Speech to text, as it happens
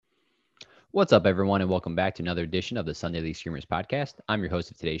What's up, everyone, and welcome back to another edition of the Sunday League Screamers podcast. I'm your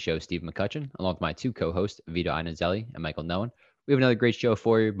host of today's show, Steve McCutcheon, along with my two co-hosts, Vito Inazelli and Michael Nolan. We have another great show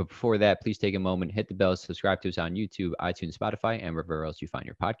for you, but before that, please take a moment, hit the bell, subscribe to us on YouTube, iTunes, Spotify, and wherever else you find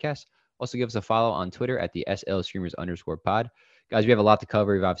your podcast. Also, give us a follow on Twitter at the SL Screamers_pod. Guys, we have a lot to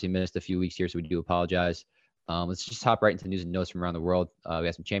cover. We've obviously missed a few weeks here, so we do apologize. Let's just hop right into news and notes from around the world. We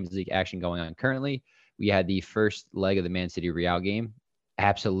have some Champions League action going on currently. We had the first leg of the Man City Real game.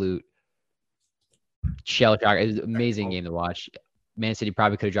 Absolute shell shock. It was an amazing game to watch. Man City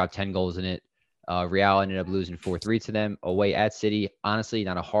probably could have dropped 10 goals in it. Real ended up losing 4-3 to them away at City. Honestly,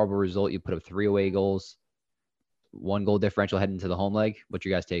 not a horrible result. You put up 3 away goals, 1 goal differential heading to the home leg. What's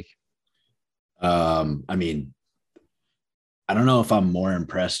your guys' take? I mean, I don't know if I'm more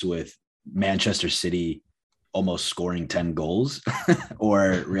impressed with Manchester City almost scoring 10 goals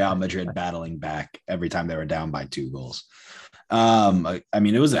or Real Madrid battling back every time they were down by 2 goals. I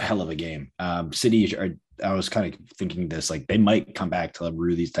mean, it was a hell of a game. City, I was kind of thinking this, like they might come back to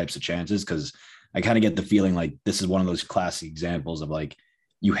rue these types of chances because I kind of get the feeling like this is one of those classic examples of like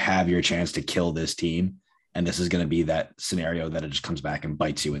you have your chance to kill this team, and this is going to be that scenario that it just comes back and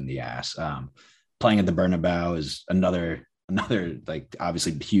bites you in the ass. Playing at the Bernabeu is another like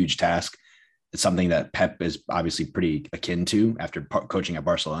obviously huge task. It's something that Pep is obviously pretty akin to after coaching at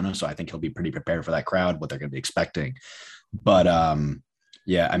Barcelona, so I think he'll be pretty prepared for that crowd, what they're going to be expecting. But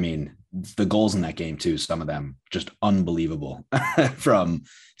yeah, I mean, the goals in that game too, some of them just unbelievable from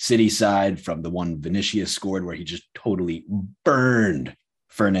City side, from the one Vinicius scored where he just totally burned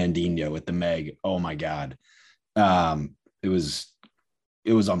Fernandinho with the Meg. Oh my God. It was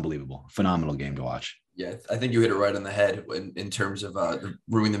unbelievable. Phenomenal game to watch. Yeah, I think you hit it right on the head in terms of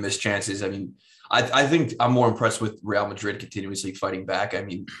ruining the missed chances. I mean, I think I'm more impressed with Real Madrid continuously fighting back. I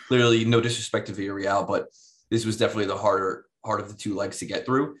mean, clearly, no disrespect to Villarreal, but this was definitely the harder of the 2 legs to get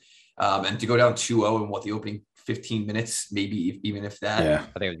through. And to go down 2-0 in the opening 15 minutes, maybe even if that. Yeah,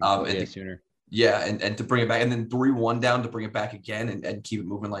 I think it was sooner. Yeah, and to bring it back, and then 3-1 down to bring it back again and keep it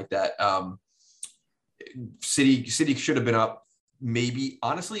moving like that. City should have been up. Maybe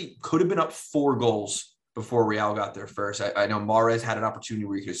honestly could have been up 4 goals before Real got there first. I know Mahrez had an opportunity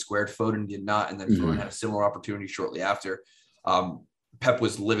where he could have squared. Foden did not, and then Foden had a similar opportunity shortly after. Pep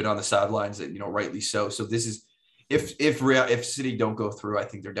was livid on the sidelines, rightly so. So this is if City don't go through, I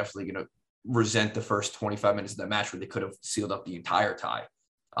think they're definitely going to resent the first 25 minutes of that match where they could have sealed up the entire tie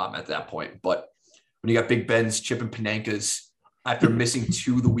at that point. But when you got Big Ben's chipping Panenkas after missing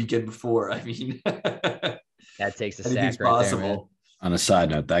 2 the weekend before, I mean, that takes a sack right there, man. On a side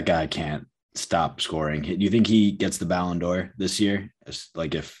note, that guy can't stop scoring. Do you think he gets the Ballon d'Or this year?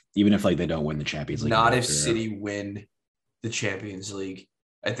 Like even if they don't win the Champions League? Not if City win the Champions League.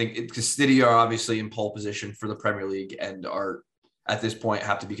 I think because City are obviously in pole position for the Premier League and are at this point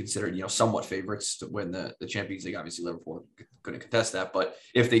have to be considered, somewhat favorites to win the Champions League. Obviously, Liverpool couldn't contest that, but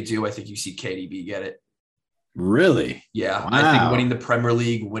if they do, I think you see KDB get it. Really? Yeah. Wow. I think winning the Premier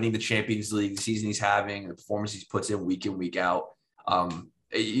League, winning the Champions League, the season he's having, the performance he puts in week in, week out.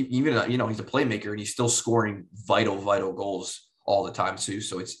 Even, he's a playmaker and he's still scoring vital goals all the time too.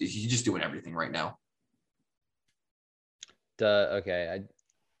 So he's just doing everything right now. Okay.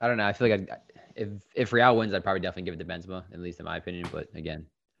 I don't know. I feel like if Real wins, I'd probably definitely give it to Benzema, at least in my opinion. But again,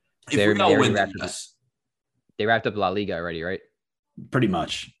 they wrapped up La Liga already, right? Pretty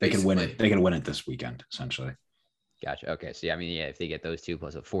much. They can win it. They can win it this weekend, essentially. Gotcha. Okay. So yeah, I mean, yeah, if they get those 2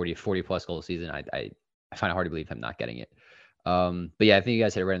 plus a 40 plus goal season, I find it hard to believe him not getting it. But yeah, I think you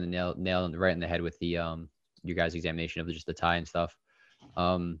guys hit it right on the nail right in the head with the your guys' examination of just the tie and stuff.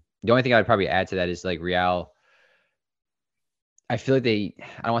 The only thing I'd probably add to that is like Real. I feel like I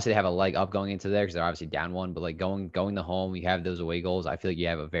don't want to say they have a leg up going into there because they're obviously down 1, but like going to home, you have those away goals. I feel like you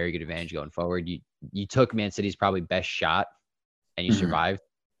have a very good advantage going forward. You took Man City's probably best shot and you survived.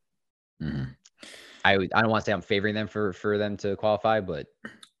 Mm-hmm. I don't want to say I'm favoring them for them to qualify, but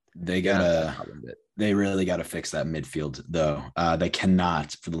they really got to fix that midfield though. They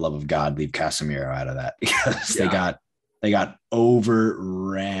cannot, for the love of God, leave Casemiro out of that because they got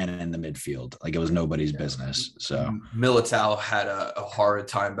overran in the midfield. Like it was nobody's business. So Militao had a horrid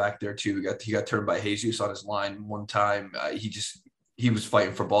time back there too. He got turned by Jesus on his line one time. He was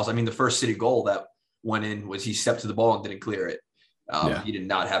fighting for balls. I mean, the first City goal that went in was he stepped to the ball and didn't clear it. He did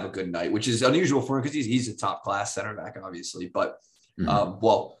not have a good night, which is unusual for him because he's a top class center back, obviously. But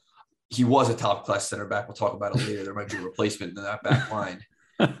he was a top class center back. We'll talk about it later. There might be a replacement in that back line,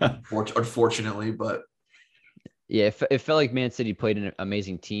 unfortunately. But yeah, it felt like Man City played an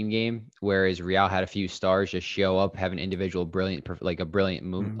amazing team game, whereas Real had a few stars just show up, have an individual brilliant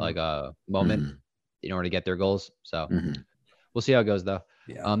move, like a moment in order to get their goals. So we'll see how it goes, though.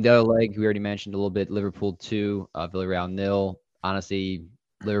 Yeah. The other leg we already mentioned a little bit. Liverpool 2, Villarreal 0. Honestly,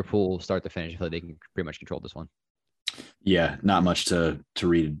 Liverpool start to finish. I feel like they can pretty much control this one. Yeah, not much to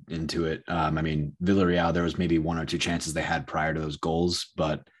read into it. I mean, Villarreal, there was maybe one or two chances they had prior to those goals,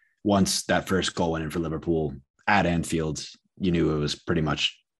 but once that first goal went in for Liverpool at Anfield, you knew it was pretty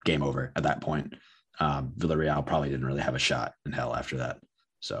much game over at that point. Villarreal probably didn't really have a shot in hell after that.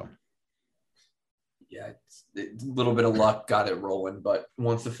 So, yeah, a little bit of luck got it rolling, but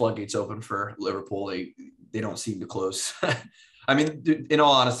once the floodgates open for Liverpool, they don't seem to close. I mean, in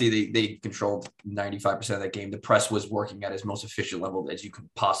all honesty, they controlled 95% of that game. The press was working at its most efficient level as you could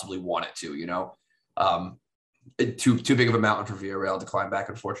possibly want it to, too big of a mountain for Villarreal to climb back,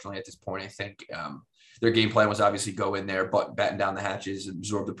 unfortunately, at this point. I think their game plan was obviously go in there, but batten down the hatches,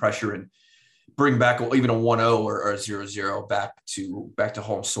 absorb the pressure, and bring back even a 1-0 or a 0-0 back to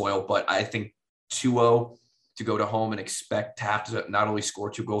home soil. But I think 2-0 to go to home and expect to have to not only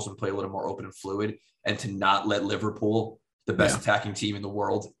score 2 goals and play a little more open and fluid, and to not let Liverpool, the best attacking team in the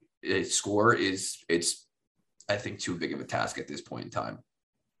world, score it's I think too big of a task at this point in time.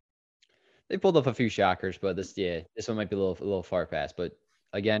 They pulled off a few shockers, but this one might be a little far past. But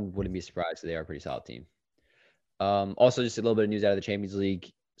again, wouldn't be surprised. They are a pretty solid team. Also, just a little bit of news out of the Champions League,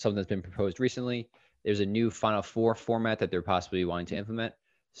 something that's been proposed recently. There's a new Final Four format that they're possibly wanting to implement.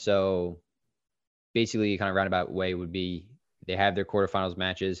 So basically, kind of roundabout way would be they have their quarterfinals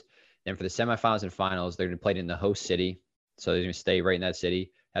matches. Then for the semifinals and finals, they're going to play it in the host city. So they're going to stay right in that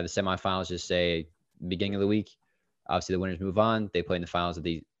city. Have the semifinals just say beginning of the week. Obviously, the winners move on. They play in the finals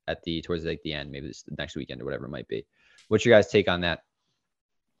towards like the end, maybe this next weekend or whatever it might be. What's your guys' take on that?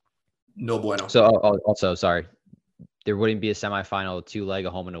 No bueno. So also, sorry, there wouldn't be a semifinal 2-leg,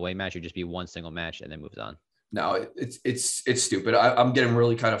 a home and away match. It would just be one single match and then moves on. No, it's stupid. I'm getting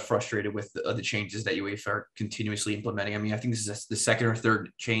really kind of frustrated with the changes that UEFA are continuously implementing. I mean, I think this is the second or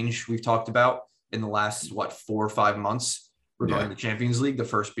third change we've talked about in the last 4 or 5 months regarding the Champions League. The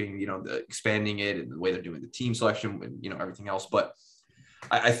first being the expanding it and the way they're doing the team selection and everything else. But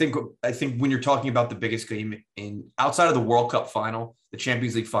I think when you're talking about the biggest game outside of the World Cup final, the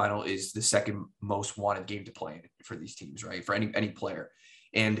Champions League final is the second most wanted game to play in for these teams, right? For any player.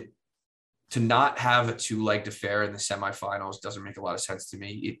 And to not have a 2-leg affair in the semifinals doesn't make a lot of sense to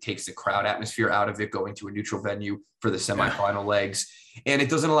me. It takes the crowd atmosphere out of it, going to a neutral venue for the semifinal legs. And it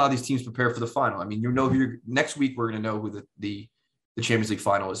doesn't allow these teams to prepare for the final. I mean, next week, we're going to know who the Champions League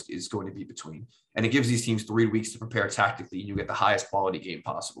final is going to be between. And it gives these teams 3 weeks to prepare tactically, and you get the highest quality game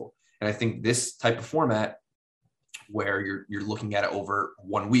possible. And I think this type of format where you're looking at it over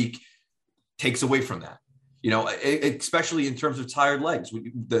 1 week takes away from that. Especially in terms of tired legs.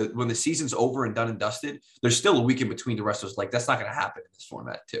 When the season's over and done and dusted, there's still a week in between the rest of those legs. That's not going to happen in this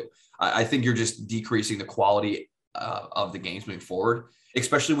format too. I think you're just decreasing the quality of the games moving forward,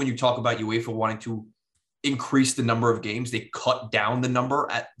 especially when you talk about UEFA wanting to increase the number of games. They cut down the number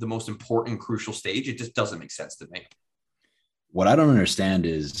at the most important, crucial stage. It just doesn't make sense to me. What I don't understand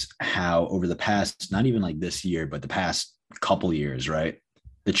is how over the past, not even like this year, but the past couple years, right?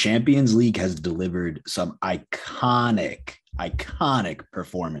 The Champions League has delivered some iconic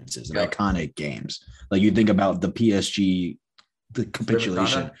performances and iconic games. Like you think about the PSG, the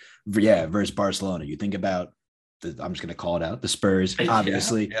capitulation, versus Barcelona. You think about I'm just going to call it out. The Spurs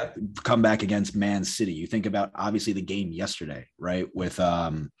obviously come back against Man City. You think about obviously the game yesterday, right? With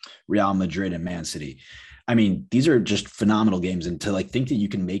Real Madrid and Man City. I mean, these are just phenomenal games. And to think that you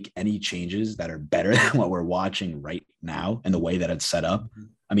can make any changes that are better than what we're watching right now and the way that it's set up.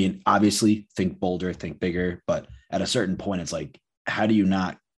 I mean, obviously think bolder, think bigger, but at a certain point, it's like, how do you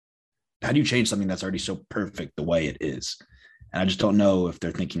change something that's already so perfect the way it is? And I just don't know if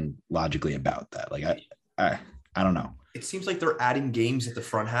they're thinking logically about that. Like, I don't know. It seems like they're adding games at the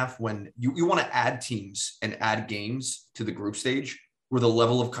front half when you want to add teams and add games to the group stage where the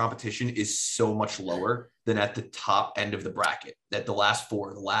level of competition is so much lower than at the top end of the bracket, that the last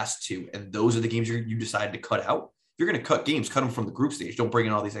 4, the last 2, and those are the games you decided to cut out. If you're going to cut games, cut them from the group stage. Don't bring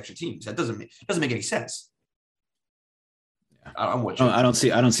in all these extra teams. That doesn't make any sense. Yeah. I'm with you. I don't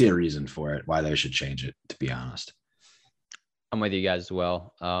see a reason for it, why they should change it, to be honest. I'm with you guys as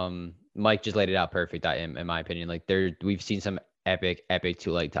well. Mike just laid it out perfect, in my opinion. Like we've seen some epic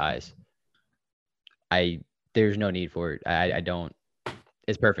 2-leg ties. There's no need for it. I don't.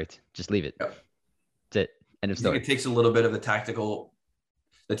 It's perfect. Just leave it. Yep. That's it. End of story. It takes a little bit of the tactical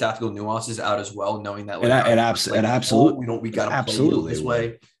nuances out as well, knowing that absolutely we got to play this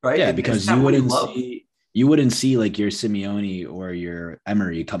way, right? Yeah, because you wouldn't see like your Simeone or your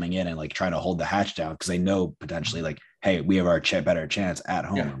Emery coming in and trying to hold the hatch down because they know potentially hey, we have our better chance at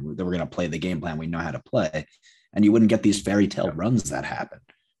home. That we're going to play the game plan we know how to play. and you wouldn't get these fairy tale runs that happen,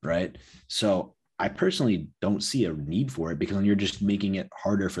 right? So I personally don't see a need for it, because then you're just making it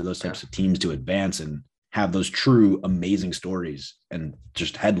harder for those types of teams to advance and have those true amazing stories and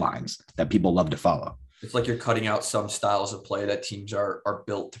just headlines that people love to follow. It's like you're cutting out some styles of play that teams are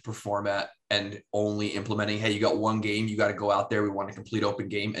built to perform at, and only implementing, hey, you got one game, you got to go out there, we want a complete open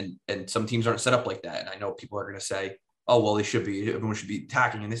game. And some teams aren't set up like that. And I know people are going to say, oh, well, they should be, everyone should be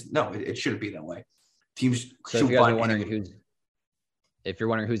attacking. And this, no, it shouldn't be that way. Teams So should if you guys are find wondering if you're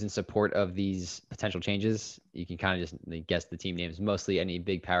wondering who's in support of these potential changes, you can kind of just guess the team names, mostly any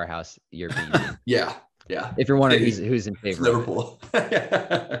big powerhouse European team. Yeah. If you're wondering who's in favor, Liverpool.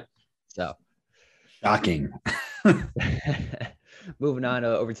 So shocking. Moving on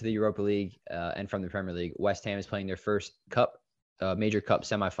over to the Europa League and from the Premier League, West Ham is playing their first major cup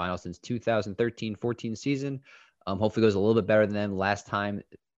semifinal since 2013-14 season. Hopefully goes a little bit better than them. Last time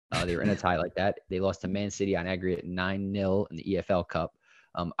they were in a tie like that, they lost to Man City on aggregate 9-0 in the EFL Cup.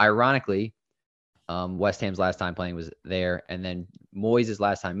 Ironically, West Ham's last time playing was there, and then Moyes'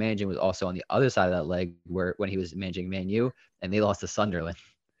 last time managing was also on the other side of that leg, when he was managing Man U, and they lost to Sunderland,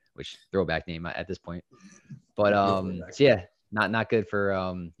 which throwback name at this point. But so yeah, not good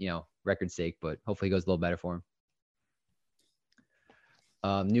for record's sake, but hopefully it goes a little better for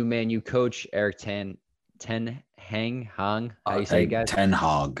him. New Man U coach Eric Ten Hag. How do you say it, guys? Ten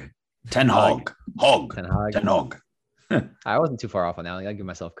Hag. I wasn't too far off on that. I'll give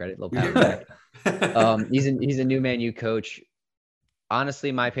myself credit. A little pat back. He's a new Man U coach. Honestly,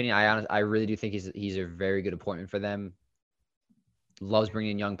 in my opinion, I really do think he's a very good appointment for them. Loves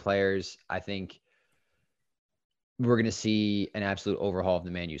bringing in young players. I think we're going to see an absolute overhaul of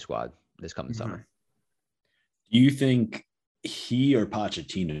the Man U squad this coming summer. Do you think he or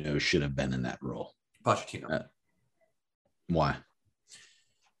Pochettino should have been in that role? Pochettino. Why?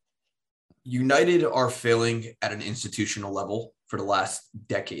 United are failing at an institutional level for the last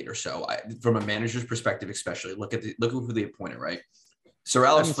decade or so. From a manager's perspective, especially, look at who they appointed, right? Sir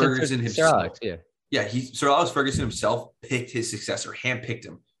Alex Ferguson himself. Sir Alex, Sir Alex Ferguson himself picked his successor, handpicked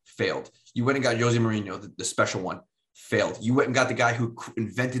him, failed. You went and got Jose Mourinho, the special one, failed. You went and got the guy who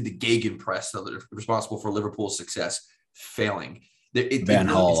invented the Gegenpress, responsible for Liverpool's success, failing. Van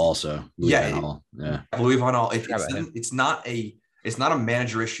Gaal also. Louis Van Gaal. Yeah. Louis Van Gaal. It's not a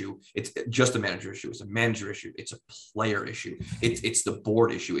manager issue. It's just a manager issue. It's a manager issue. It's a player issue. It's the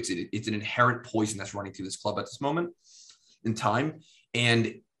board issue. It's an inherent poison that's running through this club at this moment in time.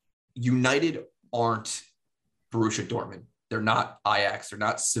 And United aren't Borussia Dortmund. They're not Ajax. They're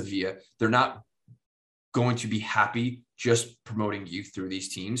not Sevilla. They're not going to be happy just promoting youth through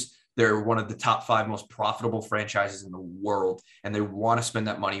these teams. They're one of the top 5 most profitable franchises in the world, and they want to spend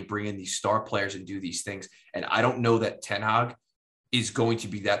that money, bring in these star players and do these things. And I don't know that Ten Hag is going to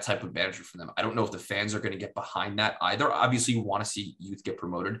be that type of manager for them. I don't know if the fans are going to get behind that either. Obviously, you want to see youth get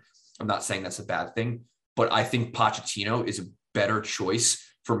promoted. I'm not saying that's a bad thing, but I think Pochettino is a better choice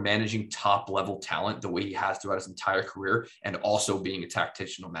for managing top-level talent the way he has throughout his entire career, and also being a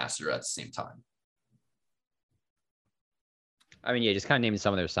tactical master at the same time. I mean, just kind of naming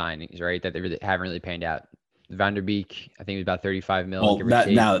some of their signings, right? That they haven't really panned out. Van der Beek, I think it was about 35 mil.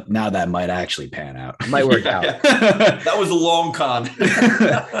 Well, now that might actually pan out. Might work out. That was a long con.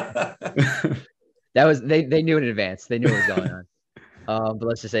 That was they knew in advance. They knew what was going on. But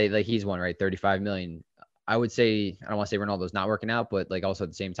let's just say he's one, right? 35 million. I would say, I don't want to say Ronaldo's not working out, but also at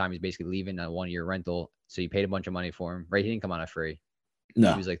the same time, he's basically leaving a 1-year rental. So you paid a bunch of money for him, right? He didn't come on a free.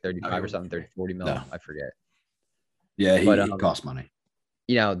 No. He was like 35 or something, 40 mil. No. I forget. Yeah, he cost money.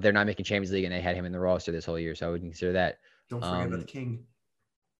 They're not making Champions League, and they had him in the roster this whole year, so I would consider that. Don't forget about the king.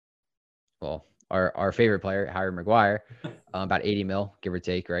 Well, our favorite player, Harry Maguire, about 80 mil, give or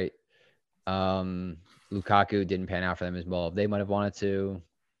take, right? Lukaku didn't pan out for them as well. They might have wanted to.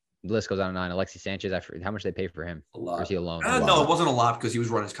 The list goes on and on. Alexis Sanchez, how much they pay for him? A lot. Or is he alone? No, it wasn't a lot because he was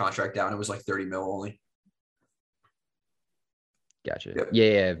running his contract down. It was like 30 mil only. Gotcha. Yep.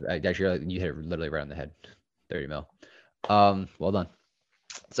 Yeah. Actually, you hit it literally right on the head. 30 mil. Well done.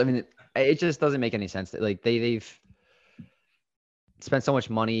 So I mean, it just doesn't make any sense. They've spent so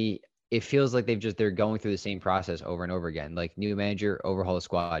much money. It feels like they're going through the same process over and over again. Like new manager, overhaul the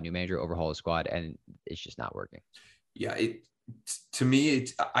squad, new manager, overhaul the squad, and it's just not working. Yeah, to me,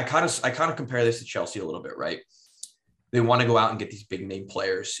 I kind of compare this to Chelsea a little bit, right? They want to go out and get these big name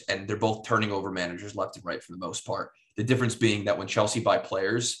players, and they're both turning over managers left and right for the most part. The difference being that when Chelsea buy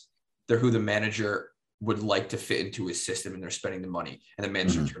players, they're who the manager would like to fit into his system, and they're spending the money, and the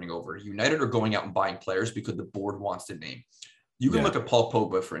manager turning over. United are going out and buying players because the board wants the name. You can look at Paul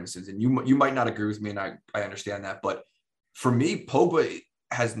Pogba, for instance, and you might not agree with me, and I understand that. But for me, Pogba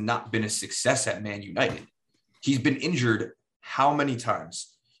has not been a success at Man United. He's been injured how many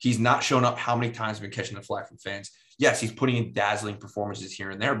times? He's not shown up how many times, been catching the flack from fans. Yes, he's putting in dazzling performances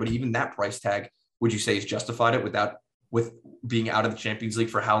here and there, but even that price tag, would you say he's justified it with being out of the Champions League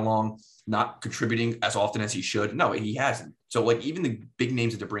for how long, not contributing as often as he should? No, he hasn't. So like even the big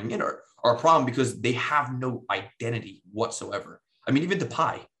names that they're bringing in are a problem because they have no identity whatsoever. I mean, even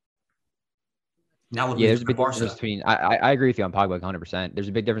Depay. Now, yeah, there's a big difference between. I agree with you on Pogba 100%. There's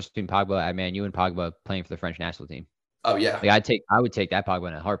a big difference between Pogba at Man U and Pogba playing for the French national team. Oh yeah, like I would take that Pogba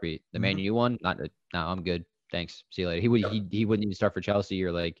in a heartbeat. The Man U one, no, I'm good. Thanks. See you later. He wouldn't even start for Chelsea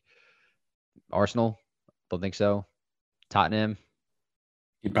or like Arsenal. Don't think so. Tottenham.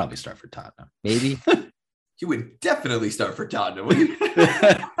 He'd probably start for Tottenham. Maybe. He would definitely start for Tottenham.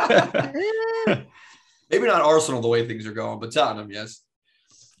 Maybe not Arsenal the way things are going, but Tottenham, yes.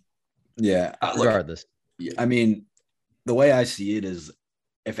 Yeah. Regardless. I mean, the way I see it is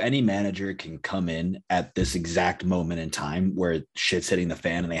if any manager can come in at this exact moment in time where shit's hitting the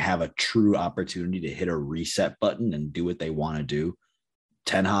fan and they have a true opportunity to hit a reset button and do what they want to do,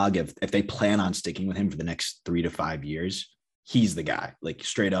 Ten Hag, if they plan on sticking with him for the next 3 to 5 years, he's the guy. Like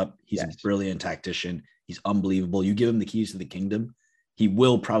straight up, he's a brilliant tactician. He's unbelievable. You give him the keys to the kingdom, he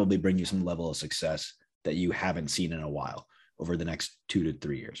will probably bring you some level of success that you haven't seen in a while over the next 2 to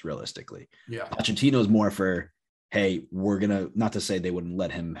 3 years, realistically. Yeah. Pochettino's more for, hey, we're going to, not to say they wouldn't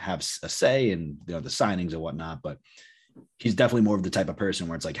let him have a say in the signings and whatnot, but he's definitely more of the type of person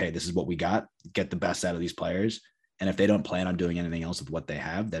where it's like, hey, this is what we got, get the best out of these players. And if they don't plan on doing anything else with what they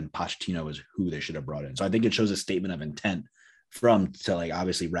have, then Pochettino is who they should have brought in. So I think it shows a statement of intent to like,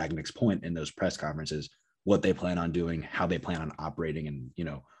 obviously Ragnick's point in those press conferences, what they plan on doing, how they plan on operating, and,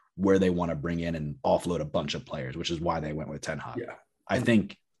 where they want to bring in and offload a bunch of players, which is why they went with Ten Hag. Yeah. I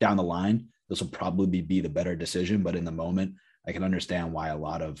think down the line, this will probably be the better decision, but in the moment, I can understand why a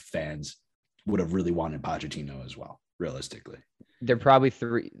lot of fans would have really wanted Pochettino as well, realistically. They're probably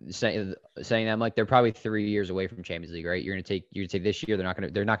saying that, like, they're probably 3 years away from Champions League, right? You're gonna take this year. They're not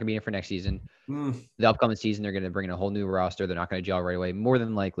gonna be in for next season. The upcoming season, they're gonna bring in a whole new roster. They're not gonna gel right away. More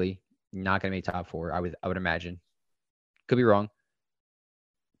than likely, not gonna make top 4. I would imagine. Could be wrong.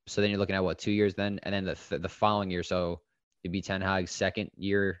 So then you're looking at 2 years then, and then the following year, so it'd be Ten Hag's second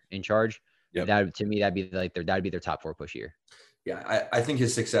year in charge. Yep. That to me, that'd be their top 4 push year. Yeah, I think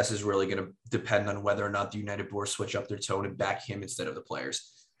his success is really going to depend on whether or not the United board switch up their tone and back him instead of the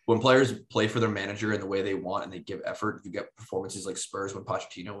players. When players play for their manager in the way they want and they give effort, you get performances like Spurs when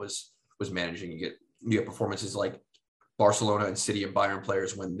Pochettino was managing. You get performances like Barcelona and City and Bayern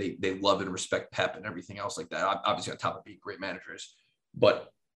players when they love and respect Pep and everything else like that. Obviously on top of being great managers,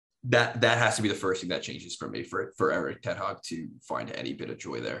 but that has to be the first thing that changes for me for Erik Ten Hag to find any bit of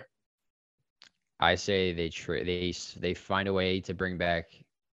joy there. I say they find a way to bring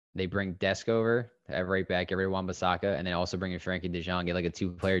Desk over, have right back, get rid of Wan-Bissaka, and then also bring in Frankie de Jong, get like a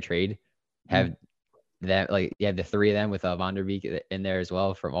 2-player trade. Have that, like, you have the 3 of them with Van der Beek in there as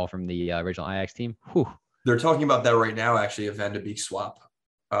well from the original Ajax team. Whew. They're talking about that right now, actually, a Van der Beek swap.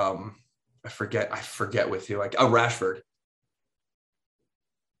 I forget with who. Rashford.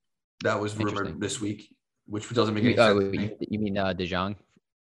 That was rumored this week, which doesn't make any sense. You mean de Jong?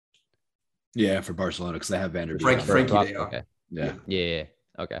 Yeah, for Barcelona, because they have Van der Beek. Frankie de Jong. Okay. Yeah.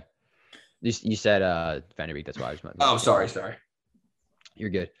 Okay. You said Van der Beek. That's why I was. Oh, sorry. You're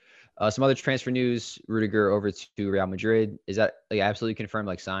good. Some other transfer news: Rudiger over to Real Madrid. Is that absolutely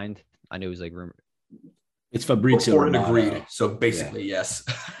confirmed? Signed? I knew it was rumor. It's Fabrizio Romano. Agreed. So basically, yes.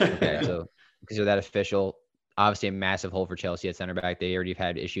 Okay, so because that official, obviously a massive hole for Chelsea at center back. They already have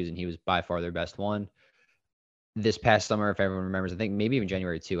had issues, and he was by far their best one. This past summer, if everyone remembers, I think maybe even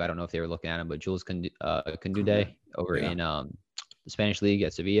January too. I don't know if they were looking at him, but Jules Koundé over in the Spanish league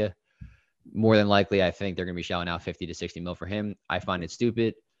at Sevilla. More than likely, I think they're going to be shelling out 50 to 60 mil for him. I find it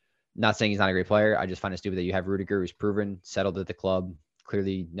stupid. Not saying he's not a great player. I just find it stupid that you have Rudiger, who's proven, settled at the club,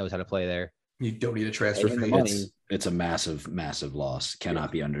 clearly knows how to play there. You don't need a transfer fee. It's a massive, massive loss.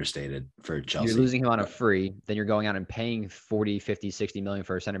 Cannot be understated for Chelsea. You're losing him on a free, then you're going out and paying 40, 50, 60 million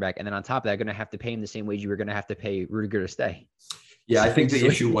for a center back. And then on top of that, you're going to have to pay him the same wage you were going to have to pay Rudiger to stay. Yeah, I think the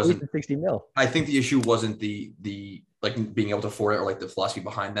issue wasn't 60 mil. I think the issue wasn't the being able to afford it or the philosophy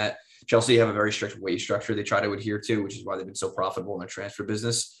behind that. Chelsea have a very strict wage structure they try to adhere to, which is why they've been so profitable in their transfer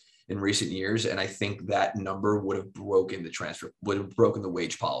business in recent years. And I think that number would have broken the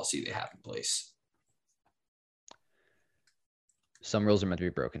wage policy they have in place. Some rules are meant to be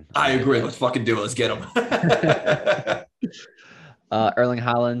broken. I agree. Let's fucking do it. Let's get them. Erling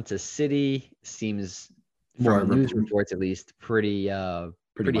Haaland to City seems, from news reports at least, pretty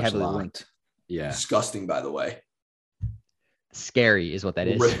heavily linked. Yeah. Disgusting, by the way. Scary is what that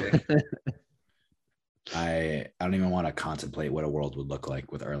is. I don't even want to contemplate what a world would look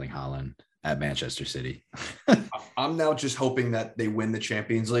like with Erling Haaland at Manchester City. I'm now just hoping that they win the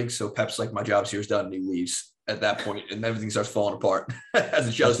Champions League. So Pep's like, my job's here is done, and he leaves at that point, and everything starts falling apart. As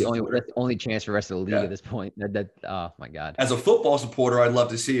a Chelsea supporter, that's the only chance for the rest of the league at this point. Oh my God. As a football supporter, I'd love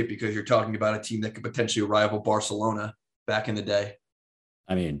to see it because you're talking about a team that could potentially rival Barcelona back in the day.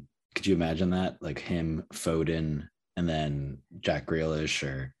 I mean, could you imagine that? Like him, Foden, and then Jack Grealish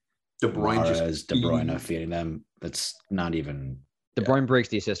or De Bruyne feeding them. That's not even. De Bruyne breaks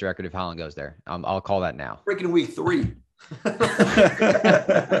the assist record if Haaland goes there. I'll call that now. Breaking week 3.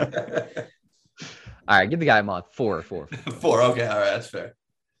 All right, give the guy a month. 4. Okay, all right, that's fair.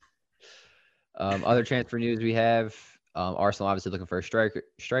 Other transfer news we have: Arsenal obviously looking for a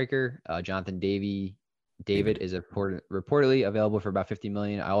striker. Jonathan David is reportedly available for about $50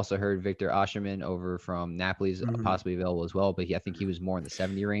 million. I also heard Victor Osimhen over from Napoli is possibly available as well, but I think he was more in the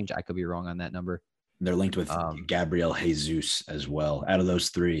 70 range. I could be wrong on that number. They're linked with Gabriel Jesus as well. Out of those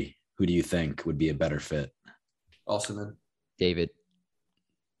 3, who do you think would be a better fit? Osimhen. David.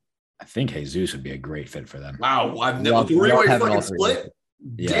 I think Jesus would be a great fit for them. Wow, I've never 3-way fucking split.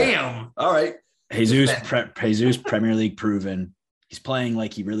 Yeah. Damn. All right. Jesus Premier League proven. He's playing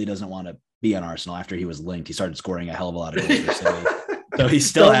like he really doesn't want to be on Arsenal after he was linked. He started scoring a hell of a lot of goals for City. So he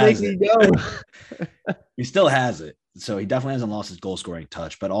still has it. He still has it. So he definitely hasn't lost his goal scoring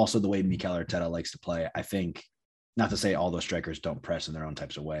touch, but also the way Mikel Arteta likes to play. I think, not to say all those strikers don't press in their own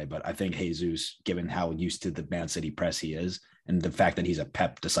types of way, but I think Jesus, given how used to the Man City press he is, and the fact that he's a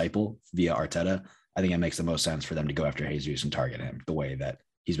Pep disciple via Arteta, I think it makes the most sense for them to go after Jesus and target him the way that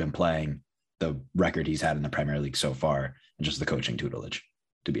he's been playing, the record he's had in the Premier League so far, and just the coaching tutelage,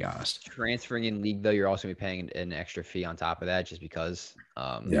 to be honest. Transferring in league, though, you're also going to be paying an extra fee on top of that just because.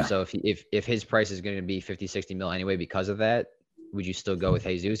 So if his price is going to be 50, 60 mil anyway because of that, would you still go with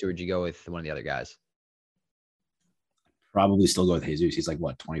Jesus or would you go with one of the other guys? Probably still go with Jesus. He's like,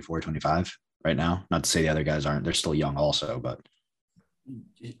 what, 24, 25 right now? Not to say the other guys aren't. They're still young also, but.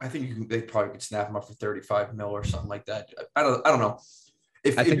 I think they probably could snap him up for 35 mil or something like that. I don't know.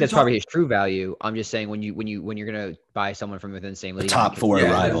 I think that's probably his true value. I'm just saying when you're going to buy someone from within the same league. The top 4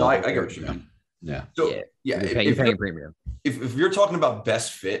 rival. I get what you mean. Yeah. So, you're paying a premium. If you're talking about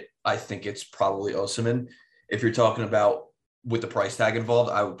best fit, I think it's probably Osimhen. If you're talking about with the price tag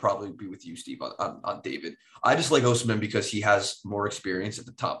involved, I would probably be with you, Steve, on David. I just like Osimhen because he has more experience at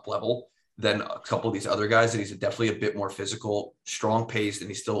the top level than a couple of these other guys. And he's definitely a bit more physical, strong paced, and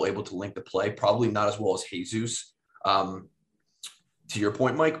he's still able to link the play. Probably not as well as Jesus, to your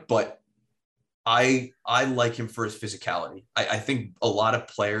point, Mike, but I like him for his physicality. I think a lot of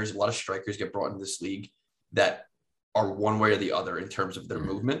players, a lot of strikers get brought into this league that are one way or the other in terms of their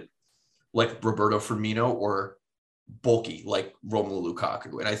movement, like Roberto Firmino, or bulky like Romelu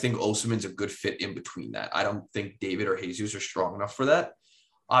Lukaku. And I think Osimhen's a good fit in between that. I don't think David or Jesus are strong enough for that.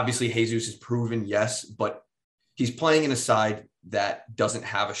 Obviously, Jesus is proven, yes, but he's playing in a side that doesn't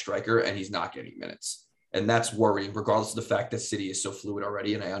have a striker and he's not getting minutes. And that's worrying, regardless of the fact that City is so fluid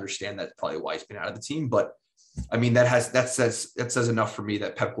already. And I understand that's probably why he's been out of the team. But I mean, that says enough for me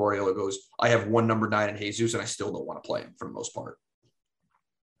that Pep Guardiola goes, I have one number 9 in Jesus, and I still don't want to play him for the most part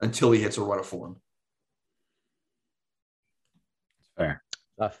until he hits a run of form. Fair.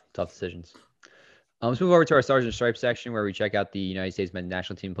 Tough decisions. Let's move over to our Stars and Stripes section where we check out the United States men's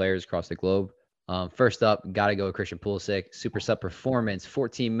national team players across the globe. First up, got to go with Christian Pulisic. Super sub performance,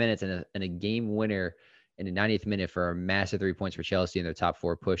 14 minutes and a game winner in the 90th minute for a massive 3 points for Chelsea in their top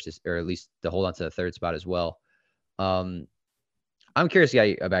 4 push, or at least to hold on to the third spot as well. I'm curious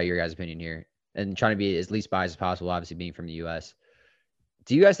about your guys' opinion here and trying to be as least biased as possible, obviously being from the U.S.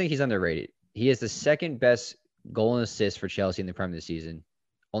 Do you guys think he's underrated? He is the second best goal and assist for Chelsea in the Premier this season,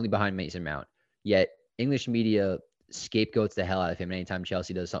 only behind Mason Mount. Yet English media scapegoats the hell out of him anytime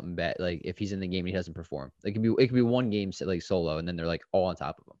Chelsea does something bad. Like if he's in the game and he doesn't perform, it could be one game like solo, and then they're like all on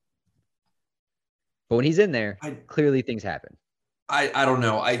top of him. But when he's in there, clearly things happen. I don't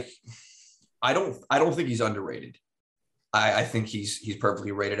know. I don't think he's underrated. I think he's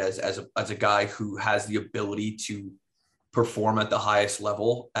perfectly rated as a guy who has the ability to perform at the highest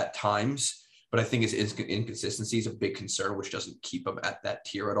level at times. But I think his inconsistency is a big concern, which doesn't keep him at that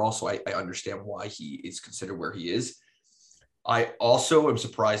tier at all. So I understand why he is considered where he is. I also am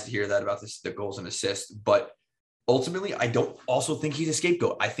surprised to hear that about the goals and assists. But ultimately, I don't also think he's a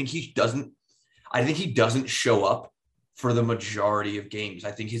scapegoat. I think he doesn't show up for the majority of games.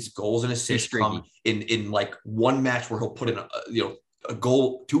 I think his goals and assists come in like one match where he'll put in a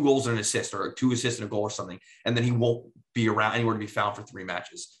goal, 2 goals and an assist, or 2 assists and a goal or something, and then he won't be around anywhere to be found for 3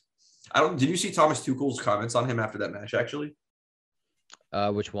 matches. Did you see Thomas Tuchel's comments on him after that match, actually?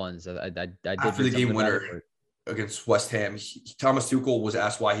 Which ones? I did After the read game something about it, winner against West Ham, Thomas Tuchel was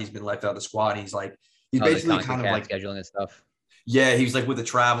asked why he's been left out of the squad. He's like, he's the basically kind of CONCACAF like, scheduling and stuff. yeah, he's like with the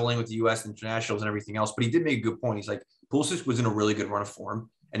traveling with the U.S. internationals and everything else. But he did make a good point. He's like, Pulisic was in a really good run of form,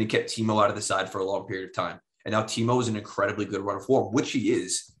 and he kept Timo out of the side for a long period of time. And now Timo is in an incredibly good run of form, which he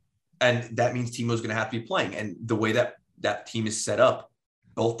is. And that means Timo's going to have to be playing. And the way that team is set up,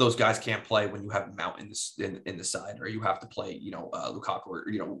 both those guys can't play when you have Mount in the side, or you have to play, Lukaku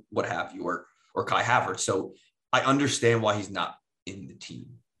or, what have you, or Kai Havertz. So I understand why he's not in the team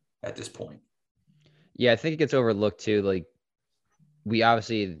at this point. Yeah, I think it gets overlooked too. Like,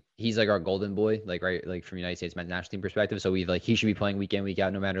 he's like our golden boy, like, right, like from United States men's national team perspective. So he should be playing week in, week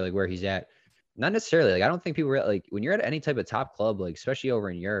out, no matter like where he's at. Not necessarily. Like, I don't think people like when you're at any type of top club, like especially over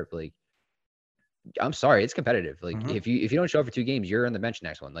in Europe, like, I'm sorry, it's competitive. Like, if you don't show up for 2 games, you're on the bench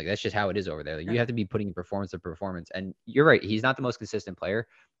next one. Like, that's just how it is over there. Like, you have to be putting in performance to performance. And you're right, he's not the most consistent player,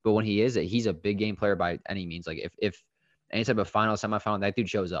 but when he is, he's a big game player by any means. Like, if any type of final, semifinal, that dude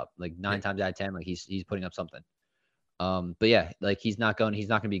shows up like 9 times out of 10, like he's putting up something. But yeah, like he's not going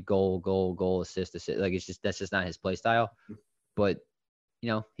to be goal, assist. Like, that's just not his play style. But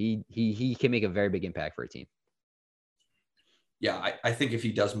he can make a very big impact for a team. Yeah, I think if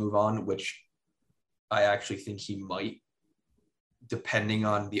he does move on, which I actually think he might, depending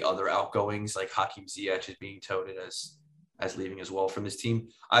on the other outgoings, like Hakim Ziyech is being touted as leaving as well from this team.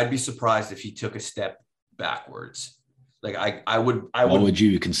 I'd be surprised if he took a step backwards. Like what would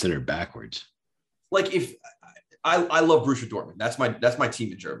you consider backwards? Like, if I love Borussia Dortmund. That's my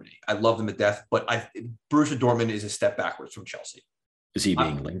team in Germany. I love them to death, but Borussia Dortmund is a step backwards from Chelsea. Is he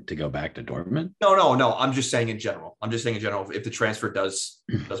being linked to go back to Dortmund? No. I'm just saying in general. If the transfer does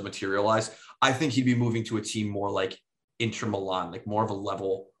materialize, I think he'd be moving to a team more like Inter Milan, like more of a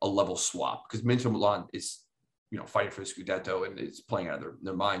level swap, because Inter Milan is, fighting for the Scudetto and is playing out of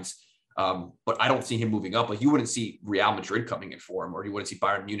their minds. But I don't see him moving up. Like, you wouldn't see Real Madrid coming in for him, or you wouldn't see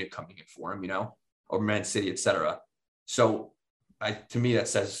Bayern Munich coming in for him, or Man City, etc. So to me, that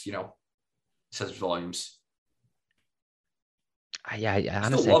says volumes. Yeah,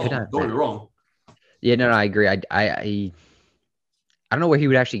 honestly, don't get me wrong. Yeah, no, I agree. I don't know where he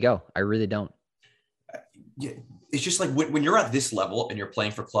would actually go. I really don't. Yeah, it's just like when you're at this level and you're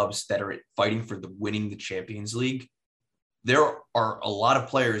playing for clubs that are fighting for winning the Champions League, there are a lot of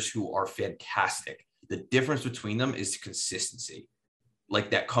players who are fantastic. The difference between them is consistency,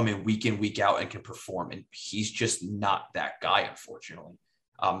 like that come in, week out, and can perform. And he's just not that guy, unfortunately.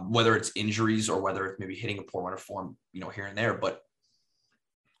 Whether it's injuries or whether it's maybe hitting a poor run of form, here and there. But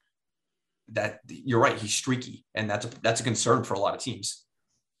that, you're right, he's streaky, and that's a concern for a lot of teams.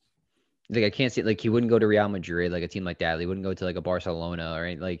 Like, I can't see, like, he wouldn't go to Real Madrid, like a team like that. He wouldn't go to like a Barcelona,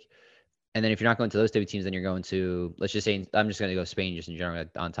 or like. And then if you're not going to those type of teams, then you're going to, let's just say, I'm just going to go Spain just in general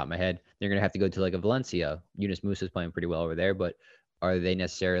on top of my head. You're going to have to go to like a Valencia. Yunus Musa is playing pretty well over there, but are they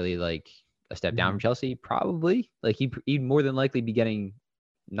necessarily like a step down from Chelsea? Probably. Like, he'd more than likely be getting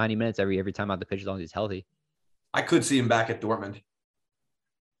 90 minutes every time out the pitch as long as he's healthy. I could see him back at Dortmund.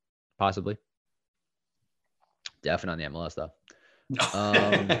 Possibly. Definitely on the MLS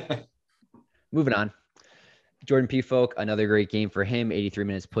though. Moving on. Jordan Pefok, another great game for him. 83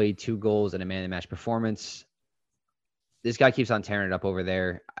 minutes played, 2 goals, and a man-of-the-match performance. This guy keeps on tearing it up over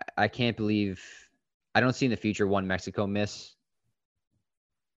there. I can't believe – I don't see in the future one Mexico miss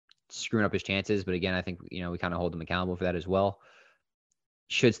screwing up his chances. But again, I think, we kind of hold him accountable for that as well.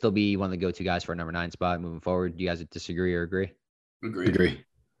 Should still be one of the go-to guys for a number 9 spot moving forward. Do you guys disagree or agree? Agree.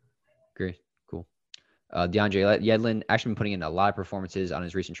 Cool. DeAndre Yedlin actually been putting in a lot of performances on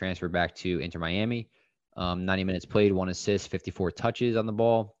his recent transfer back to Inter Miami. 90 minutes played, 1 assist, 54 touches on the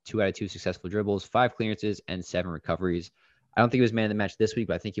ball, 2 out of 2 successful dribbles, 5 clearances, and 7 recoveries. I don't think he was man of the match this week,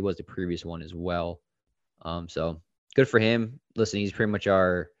 but I think he was the previous one as well. So good for him. Listen, he's pretty much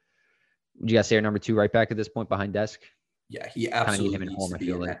would you guys say our number 2 right back at this point behind Desk? Yeah, he absolutely needs to be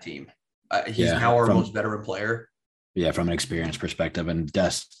in that team. He's now our most veteran player. Yeah, from an experience perspective. And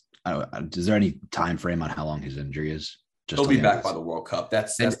Desk, is there any time frame on how long his injury is? He'll be back by the World Cup.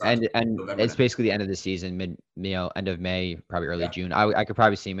 That's and it's basically the end of the season, end of May, probably early June. I could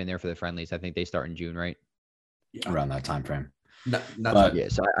probably see him in there for the friendlies. I think they start in June, right? Yeah, around that time frame.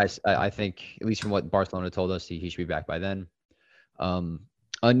 So I think, at least from what Barcelona told us, he should be back by then.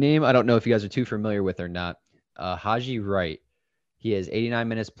 A name I don't know if you guys are too familiar with or not. Haji Wright. He has 89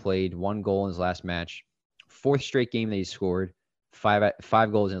 minutes played, 1 goal in his last match, 4th straight game that he scored, 5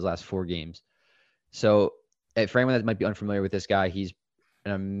 goals in his last 4 games. So, for anyone that might be unfamiliar with this guy, he's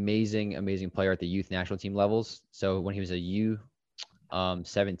an amazing player at the youth national team levels. So when he was a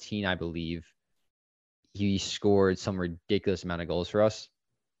U17, I believe, he scored some ridiculous amount of goals for us.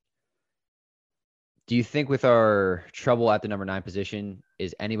 Do you think with our trouble at the number 9 position,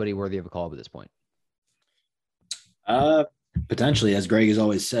 is anybody worthy of a call up at this point? Potentially, as Greg has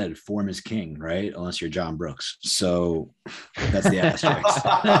always said, form is king, right? Unless you're John Brooks. So that's the asterisk.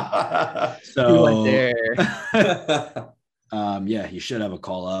 So yeah, he should have a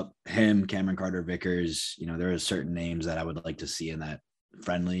call up. Him, Cameron Carter Vickers. There are certain names that I would like to see in that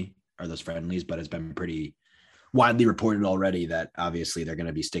friendly or those friendlies, but it's been pretty widely reported already that obviously they're going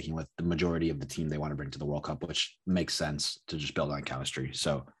to be sticking with the majority of the team they want to bring to the World Cup, which makes sense to just build on chemistry.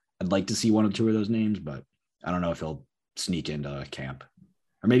 So I'd like to see 1 or 2 of those names, but I don't know if he'll sneak into a camp,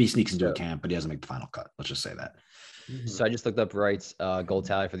 or maybe he sneaks into a camp, but he doesn't make the final cut. Let's just say that. So I just looked up Wright's goal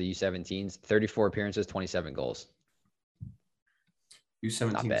tally for the U17s, 34 appearances, 27 goals.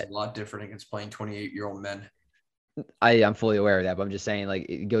 U17 is a lot different against playing 28-year-old men. I'm fully aware of that, but I'm just saying,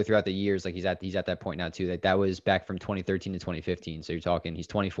 like, go throughout the years, like he's at that point now too. Like that was back from 2013 to 2015. So you're talking, he's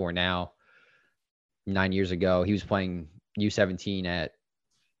 24 now. 9 years ago, he was playing U17 at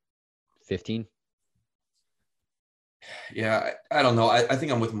 15. Yeah, I don't know. I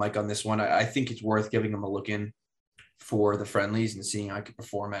think I'm with Mike on this one. I think it's worth giving him a look in for the friendlies and seeing how I could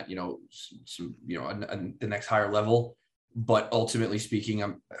perform at, some, the next higher level. But ultimately speaking,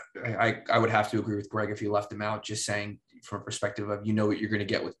 I would have to agree with Greg if he left him out, just saying from a perspective of, what you're going to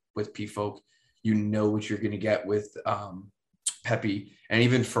get with P-Folk, what you're going to get with Pepe, and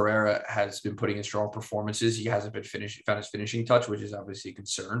even Ferreira has been putting in strong performances. He hasn't been found his finishing touch, which is obviously a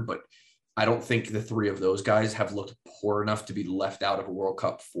concern, but I don't think the 3 of those guys have looked poor enough to be left out of a World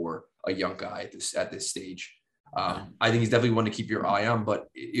Cup for a young guy at this stage. I think he's definitely one to keep your eye on, but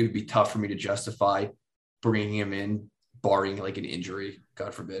it would be tough for me to justify bringing him in, barring like an injury,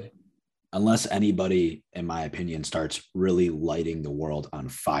 God forbid. Unless anybody, in my opinion, starts really lighting the world on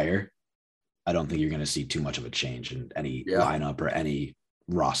fire, I don't think you're going to see too much of a change in any lineup or any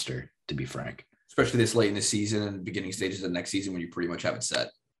roster, to be frank. Especially this late in the season and beginning stages of the next season when you pretty much have it set.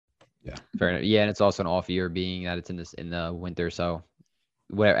 Yeah, fair enough. Yeah, and it's also an off year, being that it's in the winter. So,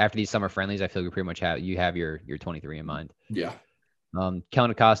 after these summer friendlies, I feel you pretty much have your 23 in mind. Yeah.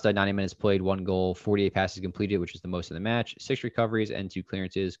 Kellen Acosta, 90 minutes played, 1 goal, 48 passes completed, which is the most in the match, 6 recoveries and 2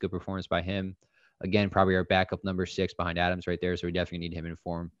 clearances. Good performance by him. Again, probably our backup number 6 behind Adams right there. So we definitely need him in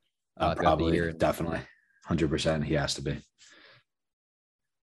form. Probably, the year. Definitely, 100%. He has to be.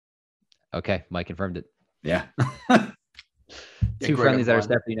 Okay, Mike confirmed it. Yeah. 2 friendlies that are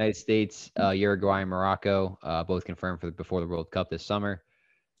set for the United States, Uruguay and Morocco, both confirmed before the World Cup this summer.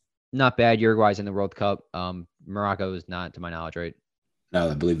 Not bad. Uruguay's in the World Cup. Morocco is not, to my knowledge, right? No,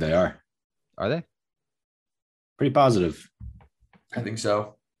 I believe they are. Are they? Pretty positive. I think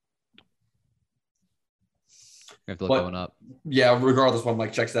so. We have to look that one up. Yeah, regardless, when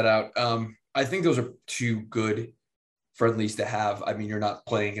Mike checks that out. I think those are 2 good friendlies to have. I mean, you're not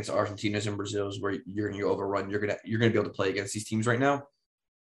playing against Argentinas and Brazils where you're going to overrun. You're gonna be able to play against these teams right now.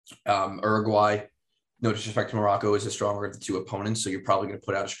 Uruguay, no disrespect to Morocco, is a stronger of the 2 opponents, so you're probably going to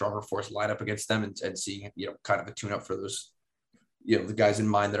put out a stronger force lineup against them and seeing kind of a tune up for those the guys in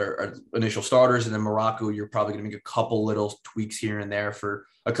mind that are initial starters. And then Morocco, you're probably going to make a couple little tweaks here and there for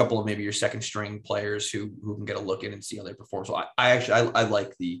a couple of maybe your second string players who can get a look in and see how they perform. So I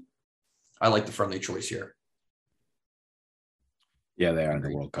like the friendly choice here. Yeah, they are in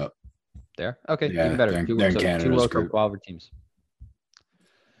the World Cup. There, okay, yeah, even better. They're in Canada's 2 World group. Cup qualified teams.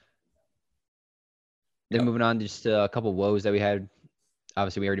 Then moving on to just a couple woes that we had.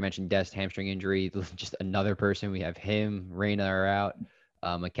 Obviously, we already mentioned Dest hamstring injury. Just another person. We have him. Reyna are out.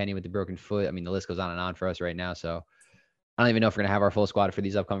 McKennie with the broken foot. I mean, the list goes on and on for us right now. So I don't even know if we're going to have our full squad for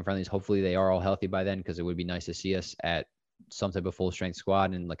these upcoming friendlies. Hopefully, they are all healthy by then, because it would be nice to see us at some type of full strength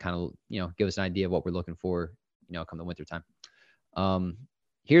squad and kind of give us an idea of what we're looking for come the winter time.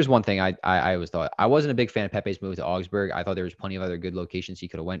 Here's one thing I always thought. I wasn't a big fan of Pepe's move to Augsburg. I thought there was plenty of other good locations he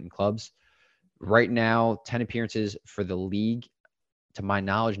could have went in clubs. Right now, 10 appearances for the league. To my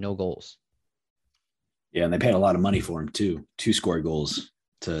knowledge, no goals. Yeah, and they paid a lot of money for him too. 2 scored goals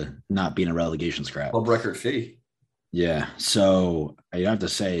to not be in a relegation scrap. Club record fee. Yeah, so you have to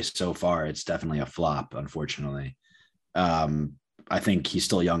say so far it's definitely a flop, unfortunately. I think he's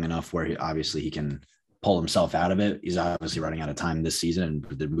still young enough where he can pull himself out of it. He's obviously running out of time this season,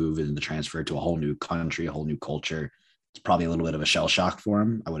 and the move and the transfer to a whole new country, a whole new culture, it's probably a little bit of a shell shock for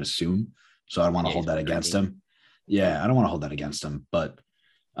him, I would assume. So I don't want to hold that against him. Yeah, I don't want to hold that against him, but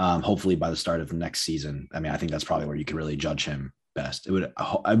hopefully by the start of the next season, I mean, I think that's probably where you could really judge him best.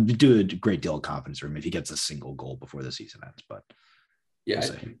 I would do a great deal of confidence for him if he gets a single goal before the season ends, but Yeah, We'll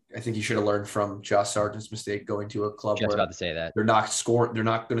see. I think he should have learned from Josh Sargent's mistake going to a club Just where about to say that. they're not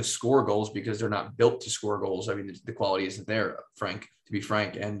going to score goals because they're not built to score goals. I mean, the quality isn't there, Frank, to be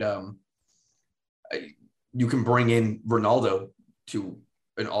frank. And you can bring in Ronaldo to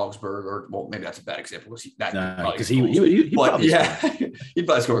an Augsburg, or well, maybe that's a bad example Because he but probably yeah, he'd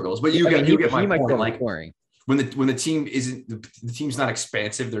probably score goals. But you get my point. Like scoring. when the team isn't the team's not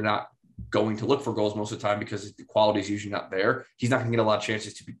expansive, they're not going to look for goals most of the time because the quality is usually not there. He's not going to get a lot of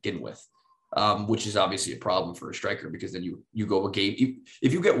chances to begin with, which is obviously a problem for a striker because then you go a game.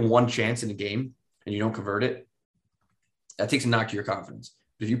 If you get one chance in a game and you don't convert it, that takes a knock to your confidence.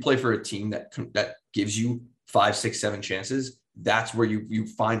 But if you play for a team that gives you 5, 6, 7 chances, that's where you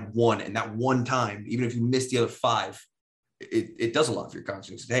find one, and that one time, even if you miss the other 5, it does a lot for your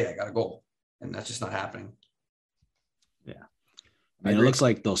confidence. Hey, I got a goal, and that's just not happening. Yeah. I mean, it looks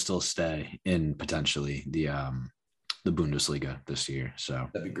like they'll still stay in potentially the Bundesliga this year. So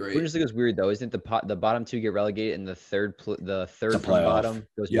that'd be great. Bundesliga is weird though, isn't it? The bottom 2 get relegated, and the third from bottom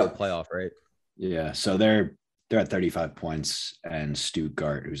goes to the playoff, right? Yeah. So they're at 35 points, and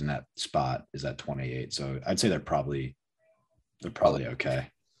Stuttgart, who's in that spot, is at 28. So I'd say they're probably okay.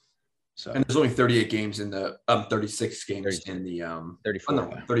 So and there's only 38 games in the 36 games 36. in the 34.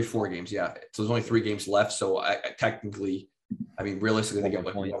 no, 34 games. Yeah. So there's only 3 games left. So I technically, I mean, realistically, they get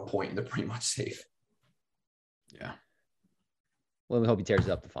like 1 point, and they're pretty much safe. Yeah. Well, we hope he tears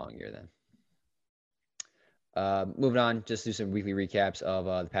it up the following year then. Moving on, just do some weekly recaps of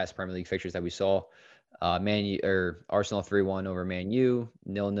the past Premier League fixtures that we saw. Arsenal 3-1 over Man U,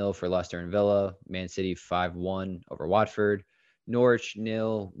 0-0 for Leicester and Villa, Man City 5-1 over Watford, Norwich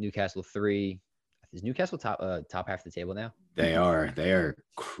 0, Newcastle 3. Is Newcastle top half of the table now? They are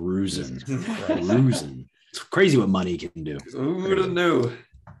cruising. It's crazy what money can do. Who would have knew?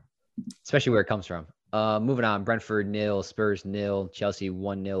 Especially where it comes from. Moving on, Brentford 0, Spurs 0, Chelsea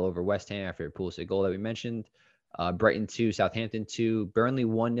 1-0 over West Ham after a Pulisic goal that we mentioned. Brighton 2, Southampton 2, Burnley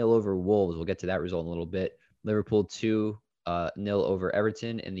 1-0 over Wolves. We'll get to that result in a little bit. Liverpool 2-0 over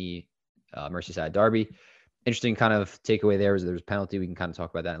Everton in the Merseyside derby. Interesting kind of takeaway there was there was a penalty. We can kind of talk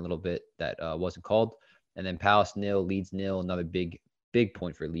about that in a little bit that wasn't called. And then Palace 0, Leeds 0, another big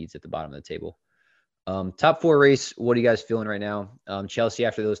point for Leeds at the bottom of the table. Top 4 race, what are you guys feeling right now? Chelsea,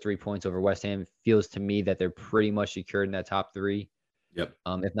 after those 3 points over West Ham, feels to me that they're pretty much secured in that top 3. Yep.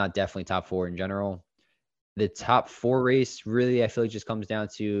 If not definitely top 4 in general. The top 4 race really, I feel like just comes down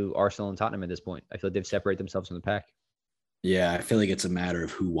to Arsenal and Tottenham at this point. I feel like they've separated themselves from the pack. Yeah, I feel like it's a matter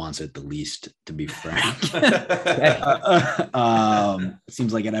of who wants it the least, to be frank. It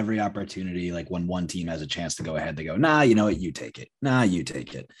seems like at every opportunity, like when one team has a chance to go ahead, they go, nah, you know what, you take it. Nah, you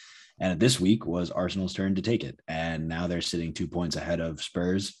take it. And this week was Arsenal's turn to take it. And now they're sitting 2 points ahead of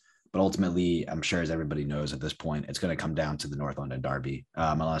Spurs. But ultimately, I'm sure as everybody knows at this point, it's going to come down to the North London derby.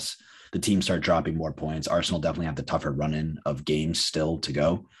 Unless the teams start dropping more points, Arsenal definitely have the tougher run-in of games still to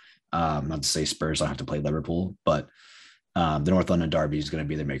go. Not to say Spurs don't have to play Liverpool, but the North London derby is going to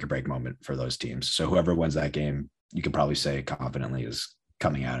be the make or break moment for those teams. So whoever wins that game, you could probably say confidently is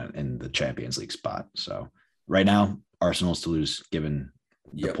coming out in the Champions League spot. So right now, Arsenal's to lose given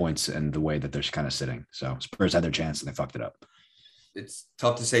the points and the way that they're kind of sitting. So Spurs had their chance and they fucked it up. It's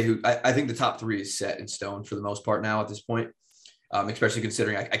tough to say who. I think the top 3 is set in stone for the most part now at this point, especially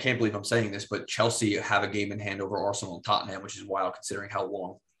considering I can't believe I'm saying this, but Chelsea have a game in hand over Arsenal and Tottenham, which is wild considering how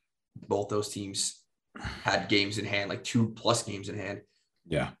long both those teams had games in hand, like 2+ games in hand.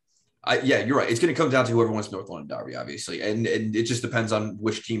 Yeah. You're right. It's going to come down to whoever wins North London derby, obviously. And it just depends on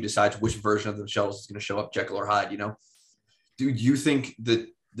which team decides which version of themselves is going to show up, Jekyll or Hyde, you know? Do you think that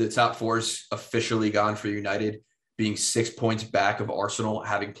the top 4 is officially gone for United, being 6 points back of Arsenal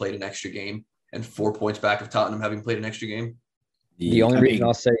having played an extra game and 4 points back of Tottenham having played an extra game? The only reason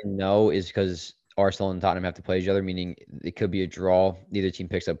I'll say no is because Arsenal and Tottenham have to play each other, meaning it could be a draw. Neither team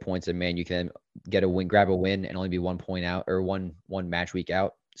picks up points, and Man, you can get a win, grab a win, and only be 1 point out or one match week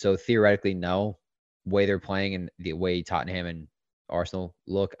out. So theoretically, no. Way they're playing and the way Tottenham and Arsenal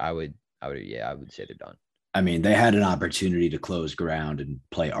look, I would say they're done. I mean, they had an opportunity to close ground and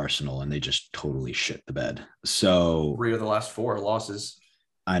play Arsenal, and they just totally shit the bed. So 3 of the last 4 losses.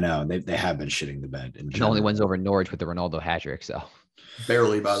 I know they have been shitting the bed. And only wins over Norwich with the Ronaldo hat trick. So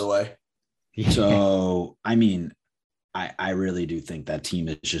barely, by the way. So I mean, I really do think that team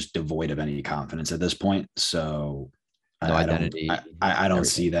is just devoid of any confidence at this point. So no identity. I don't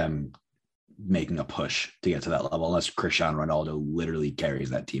see them making a push to get to that level unless Cristiano Ronaldo literally carries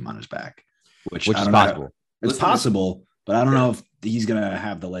that team on his back, which is possible. It's possible, but I don't know if he's going to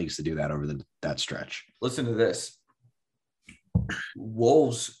have the legs to do that over that stretch. Listen to this.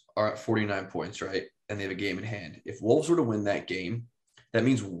 Wolves are at 49 points, right? And they have a game in hand. If Wolves were to win that game, That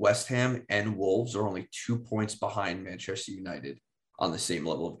means West Ham and Wolves are only 2 points behind Manchester United on the same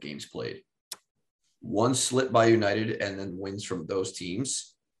level of games played. One slip by United and then wins from those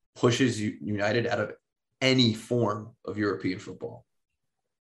teams pushes United out of any form of European football.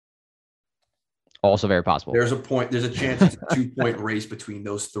 Also very possible. There's a chance it's a 2-point race between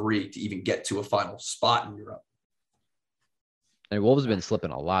those three to even get to a final spot in Europe. And Wolves have been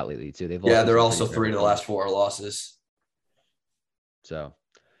slipping a lot lately too. They're also 3 of the last 4 losses. So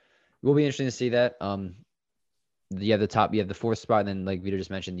it will be interesting to see that. You have the 4th spot, and then like Vito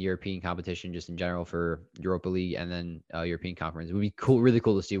just mentioned, the European competition just in general for Europa League and then European Conference. It would be cool, really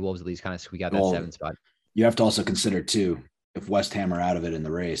cool to see Wolves at least kind of squeak out that 7th spot. You have to also consider too, if West Ham are out of it in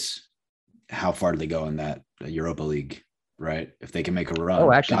the race, how far do they go in that Europa League, right? If they can make a run.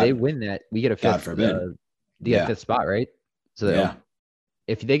 Oh, actually, they win that. We get a 5th. God forbid. They get a 5th spot, right? So yeah.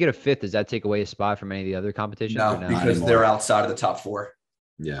 If they get a 5th, does that take away a spot from any of the other competitions? No, because they're outside of the top 4.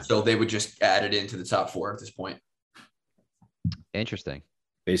 Yeah. So they would just add it into the top 4 at this point. Interesting.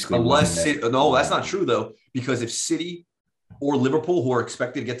 Basically, no, that's not true though, because if City or Liverpool, who are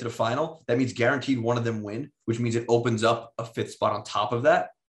expected to get to the final, that means guaranteed one of them win, which means it opens up a 5th spot on top of that.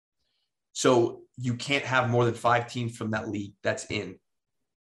 So you can't have more than 5 teams from that league that's in.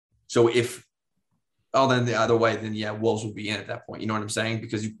 So then the other way, then yeah, Wolves will be in at that point. You know what I'm saying?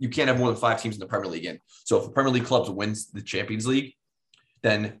 Because you can't have more than 5 teams in the Premier League in. So if the Premier League clubs wins the Champions League,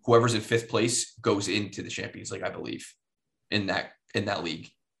 then whoever's in 5th place goes into the Champions League, I believe, in that league.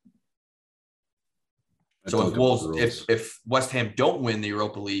 So if Wolves, if West Ham don't win the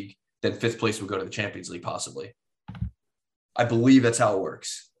Europa League, then 5th place will go to the Champions League possibly. I believe that's how it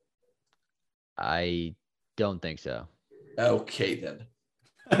works. I don't think so. Okay, then.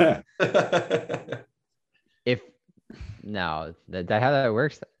 That's how that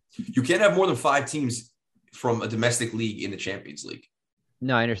works. You can't have more than 5 teams from a domestic league in the Champions League.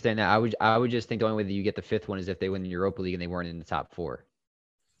 No, I understand that. I would just think the only way that you get the 5th one is if they win the Europa League and they weren't in the top 4.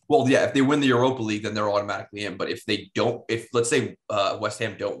 Well, yeah, if they win the Europa League, then they're automatically in. But if they don't, if let's say West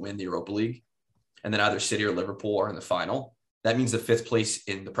Ham don't win the Europa League, and then either City or Liverpool are in the final, that means the 5th place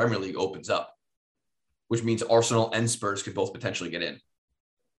in the Premier League opens up, which means Arsenal and Spurs could both potentially get in.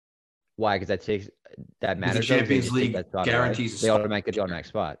 Why? Because that matters. The Champions League guarantees the automatic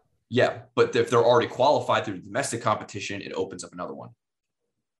spot. Yeah, but if they're already qualified through the domestic competition, it opens up another one.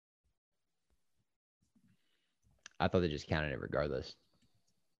 I thought they just counted it regardless.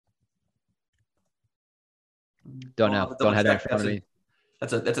 Don't know. Don't have that in front of me.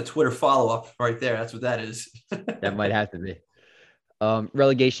 That's a Twitter follow-up right there. That's what that is. That might have to be.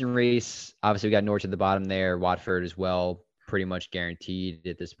 Relegation race. Obviously, we got Norwich at the bottom there. Watford as well. Pretty much guaranteed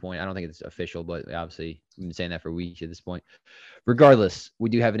at this point. I don't think it's official, but obviously we've been saying that for weeks at this point. Regardless,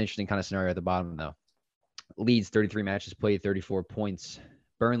 we do have an interesting kind of scenario at the bottom, though. Leeds, 33 matches played, 34 points.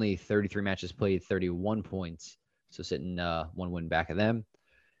 Burnley, 33 matches played, 31 points. So sitting 1 win back of them.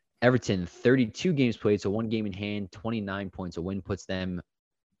 Everton, 32 games played, so 1 game in hand, 29 points. A win puts them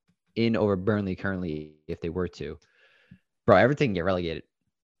in over Burnley currently if they were to. Bro, Everton can get relegated.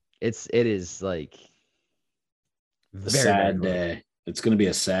 It is like a sad day. It's going to be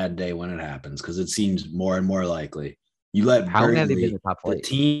a sad day when it happens because it seems more and more likely. You let How Burnley, long have they been in the top 4? the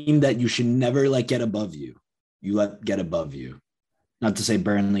team that you should never let get above you, you let get above you. Not to say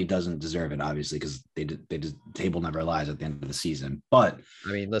Burnley doesn't deserve it, obviously, because they just table never lies at the end of the season. But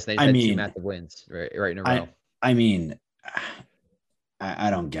I mean, listen, they had 2 massive wins right in a row. I mean, I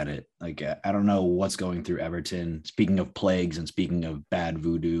don't get it. Like, I don't know what's going through Everton. Speaking of plagues and speaking of bad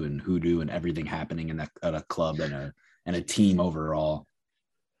voodoo and hoodoo and everything happening in a club and a team overall.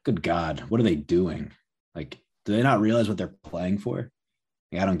 Good God, what are they doing? Like, do they not realize what they're playing for?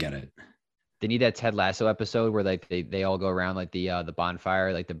 Like, I don't get it. They need that Ted Lasso episode where like they all go around like the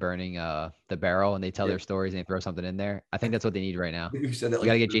bonfire, like the burning the barrel, and they tell their stories and they throw something in there. I think that's what they need right now. You said that. You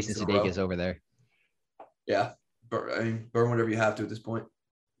got to get Jason Sudeikis over there. Yeah, burn whatever you have to at this point.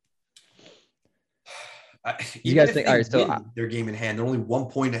 You guys think? All right, so their game in hand, they're only 1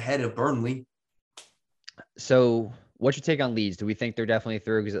 point ahead of Burnley. So, what's your take on Leeds? Do we think they're definitely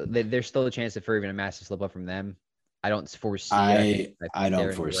through? Because there's still a chance for even a massive slip up from them. I don't foresee it. I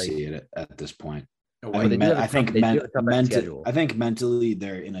don't foresee it at this point. No, I think mentally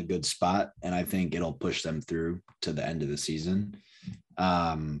they're in a good spot, and I think it'll push them through to the end of the season.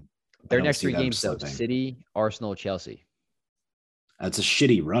 Their next 3 games, though: City, Arsenal, Chelsea. That's a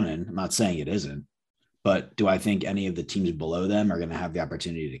shitty run-in. I'm not saying it isn't, but do I think any of the teams below them are going to have the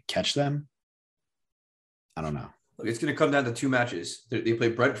opportunity to catch them? I don't know. It's going to come down to 2 matches. They play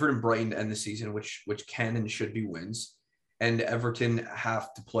Brentford and Brighton to end the season, which can and should be wins. And Everton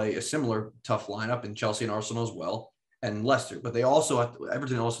have to play a similar tough lineup, and Chelsea and Arsenal as well. and Leicester, but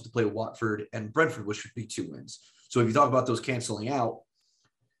Everton also have to play Watford and Brentford, which would be 2 wins. So if you talk about those canceling out,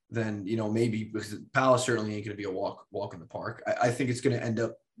 then, maybe, because Palace certainly ain't going to be a walk in the park. I think it's going to end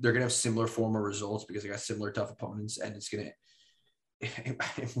up, they're going to have similar form of results because they got similar tough opponents, and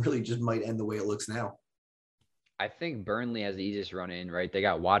it really just might end the way it looks now. I think Burnley has the easiest run in, right? They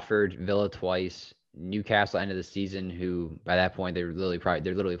got Watford, Villa twice, Newcastle end of the season, who by that point they're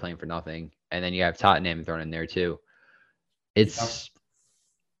literally playing for nothing, and then you have Tottenham thrown in there too.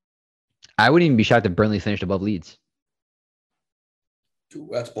 I wouldn't even be shocked if Burnley finished above Leeds. Ooh,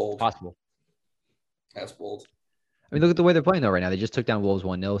 that's bold. Possible. That's bold. I mean, look at the way they're playing though right now. They just took down Wolves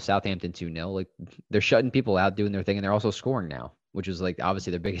 1-0, Southampton 2-0. Like, they're shutting people out, doing their thing, and they're also scoring now, which was like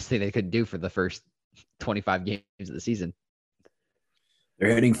obviously the biggest thing they could do for the first 25 games of the season.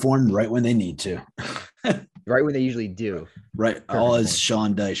 They're hitting form right when they need to. Right when they usually do. Right. Perfect all as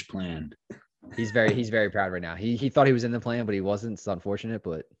form. Sean Dyche planned. He's very proud right now. He thought he was in the plan, but he wasn't. It's unfortunate,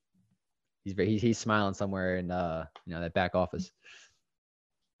 but he's smiling somewhere in that back office.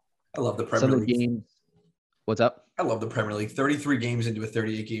 I love the Premier League. Games. What's up? I love the Premier League. 33 games into a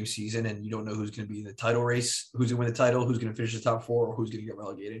 38-game season, and you don't know who's going to be in the title race, who's going to win the title, who's going to finish the top 4, or who's going to get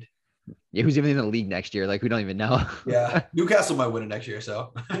relegated. Yeah, who's even in the league next year? Like, we don't even know. Yeah, Newcastle might win it next year,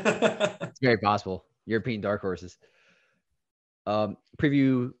 so. It's very possible. European dark horses.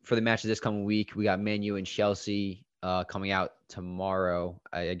 Preview for the matches this coming week. We got Man U and Chelsea coming out tomorrow.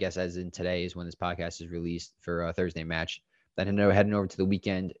 I guess as in today is when this podcast is released for a Thursday match. Then heading over to the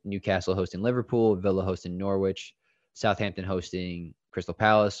weekend, Newcastle hosting Liverpool, Villa hosting Norwich, Southampton hosting Crystal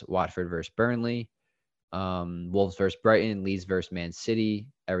Palace, Watford versus Burnley, Wolves versus Brighton, Leeds versus Man City,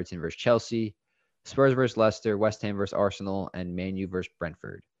 Everton versus Chelsea, Spurs versus Leicester, West Ham versus Arsenal, and Man U versus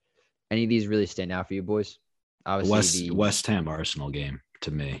Brentford. Any of these really stand out for you boys? Obviously, West Ham Arsenal game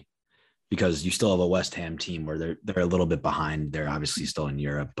to me, because you still have a West Ham team where they're a little bit behind. They're obviously still in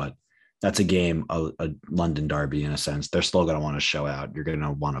Europe, but that's a game, a London derby in a sense. They're still going to want to show out. You're going to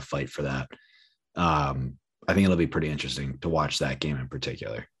want to fight for that. I think it'll be pretty interesting to watch that game in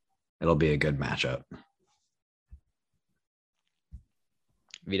particular. It'll be a good matchup.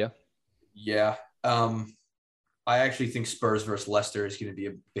 Vito? Yeah. I actually think Spurs versus Leicester is going to be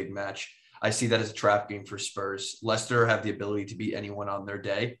a big match. I see that as a trap game for Spurs. Leicester have the ability to beat anyone on their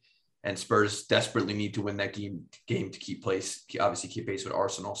day, and Spurs desperately need to win that game to keep pace with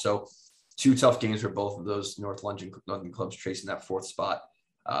Arsenal. So 2 tough games for both of those North London clubs chasing that 4th spot.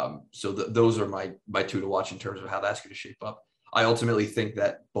 So those are my 2 to watch in terms of how that's going to shape up. I ultimately think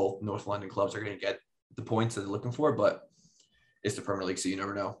that both North London clubs are going to get the points that they're looking for, but it's the Premier League, so you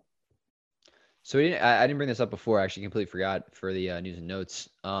never know. So I didn't bring this up before. I actually completely forgot for the news and notes.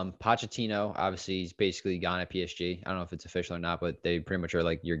 Pochettino, obviously, he's basically gone at PSG. I don't know if it's official or not, but they pretty much are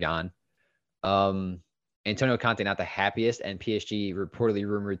like, you're gone. Antonio Conte, not the happiest, and PSG reportedly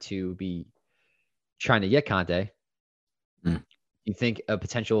rumored to be trying to get Conte. You think a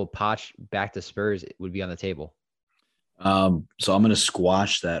potential Poch back to Spurs would be on the table? So I'm going to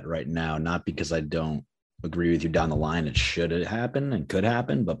squash that right now, not because I don't agree with you down the line. It should happen and could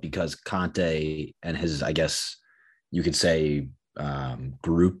happen, but because Conte and his, I guess you could say,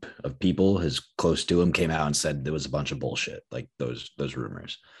 group of people, his close to him, came out and said there was a bunch of bullshit, like those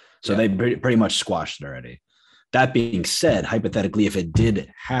rumors. So They pretty much squashed it already. That being said, hypothetically, if it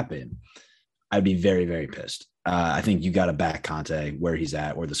did happen, I'd be very, very pissed. I think you got to back Conte where he's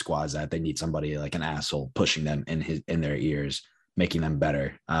at, where the squad's at. They need somebody like an asshole pushing them in their ears, making them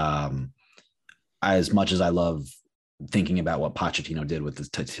better. As much as I love thinking about what Pochettino did with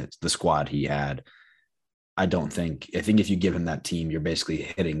the squad he had, I think if you give him that team, you're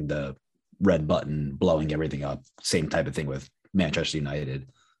basically hitting the red button, blowing everything up. Same type of thing with Manchester United.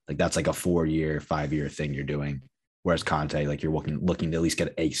 Like, that's like a 4-year, 5-year thing you're doing. Whereas Conte, like, you're looking to at least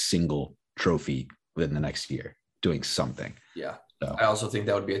get a single trophy within the next year, doing something. Yeah. So. I also think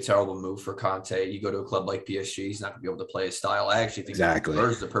that would be a terrible move for Conte. You go to a club like PSG, he's not going to be able to play his style. I actually think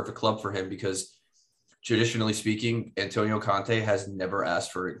Spurs is the perfect club for him because, traditionally speaking, Antonio Conte has never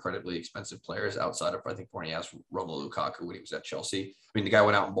asked for incredibly expensive players outside of, I think, when he asked Romelu Lukaku when he was at Chelsea. I mean, the guy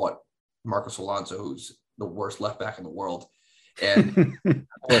went out and bought Marcos Alonso, who's the worst left back in the world. And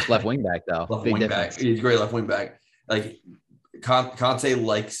worst left wing back, though. Big difference. He's a great left wing back. Like, Conte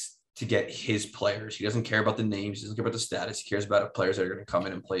likes to get his players. He doesn't care about the names. He doesn't care about the status. He cares about players that are going to come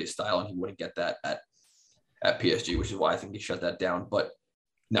in and play his style, and he wouldn't get that at PSG, which is why I think he shut that down. But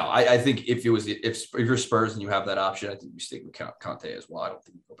no, I think if you're Spurs and you have that option, I think you stick with Conte as well. I don't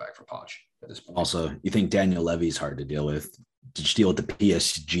think you go back for Poch at this point. Also, you think Daniel Levy's hard to deal with? Did you deal with the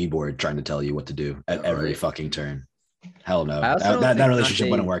PSG board trying to tell you what to do at every fucking turn? Hell no. That relationship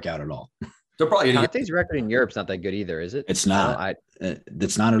wouldn't work out at all. They're probably going to Conte's record in Europe's not that good either, is it? It's not.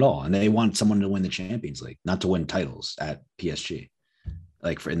 It's not at all. And they want someone to win the Champions League, not to win titles at PSG,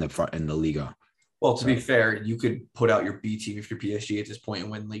 like in the Liga. Well, to be fair, you could put out your B team if you're PSG at this point and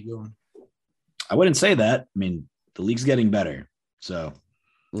win League One. I wouldn't say that. I mean, the league's getting better. So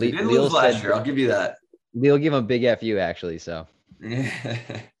they didn't lose last year. I'll give you that. We'll give them a big FU actually. So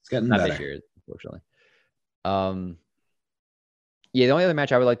it's getting not better this year, unfortunately. Yeah, the only other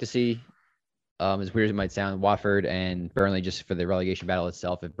match I would like to see, as weird as it might sound, Watford and Burnley, just for the relegation battle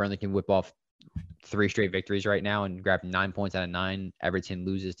itself. If Burnley can whip off 3 straight victories right now and grab 9 points out of 9, Everton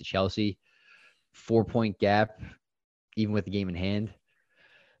loses to Chelsea, 4-point gap, even with the game in hand,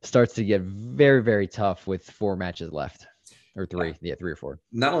 starts to get very, very tough with 4 matches left. Or 3. Yeah, 3 or 4.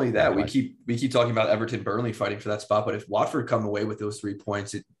 Not only that, we keep talking about Everton, Burnley fighting for that spot, but if Watford come away with those 3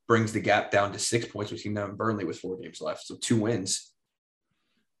 points, it brings the gap down to 6 points between them and Burnley with 4 games left. So 2 wins.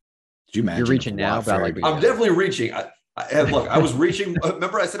 Did you imagine? You're reaching now, but I'm definitely reaching. Look, I was reaching.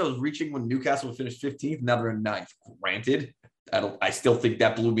 Remember, I said I was reaching when Newcastle would finish 15th. Now they're in 9th. Granted, I still think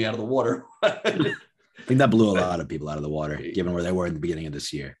that blew me out of the water. I think that blew a lot of people out of the water, given where they were in the beginning of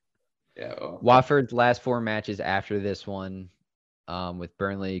this year. Yeah. Watford's last 4 matches after this one, with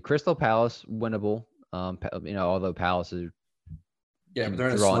Burnley, Crystal Palace winnable. Although Palace is but they're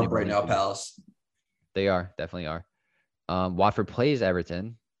in a slump right now. Palace. They definitely are. Watford plays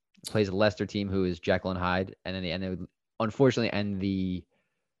Everton, plays a Leicester team who is Jekyll and Hyde, and then they unfortunately end the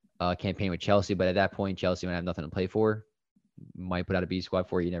campaign with Chelsea. But at that point, Chelsea might have nothing to play for. Might put out a B squad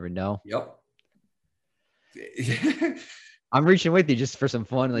for you. You never know. Yep. I'm reaching with you just for some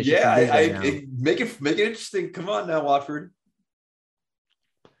fun. Make it interesting. Come on now, Watford.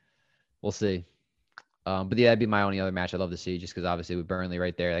 We'll see. But yeah, that'd be my only other match I'd love to see, just because obviously with Burnley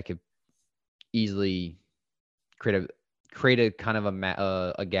right there, that could easily create a kind of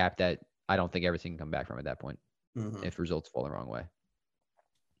a gap that I don't think Everton can come back from at that point, if results fall the wrong way.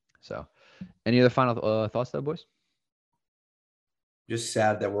 So, any other final thoughts though, boys? Just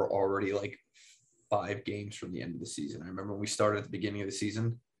sad that we're already like 5 games from the end of the season. I remember when we started at the beginning of the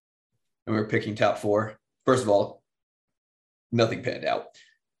season and we were picking top 4. First of all, nothing panned out.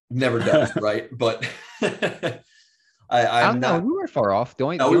 Never does, right? But I'm not. We weren't far off. We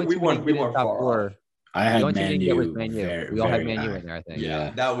weren't far off. I had Man U. We all had Man U in there, I think.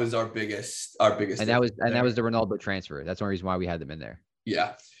 Yeah, that was our biggest. And that was the Ronaldo transfer. That's one reason why we had them in there.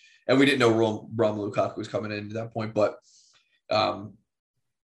 Yeah, and we didn't know Romelu Lukaku was coming in at that point, but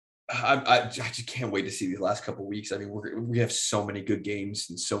I just can't wait to see these last couple of weeks. I mean, we have so many good games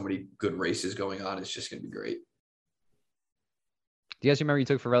and so many good races going on. It's just going to be great. Do you guys remember you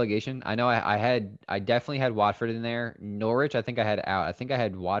took for relegation? I know I definitely had Watford in there. Norwich, I think I had out. I think I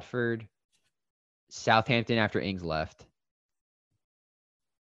had Watford, Southampton after Ings left.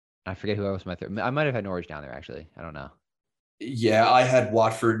 I forget who else my third. I might have had Norwich down there actually. I don't know. Yeah, I had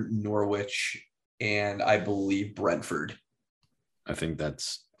Watford, Norwich, and I believe Brentford. I think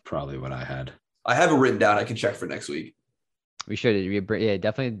that's probably what I had. I have it written down. I can check for next week. We should. Yeah,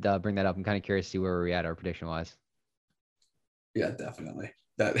 definitely bring that up. I'm kind of curious to see where we're at our prediction wise. Yeah, definitely.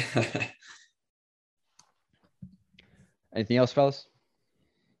 Anything else, fellas?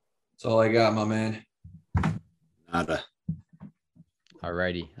 That's all I got, my man. Nada.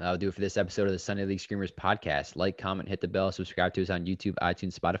 Alrighty. That'll do it for this episode of the Sunday League Screamers podcast. Like, comment, hit the bell, subscribe to us on YouTube,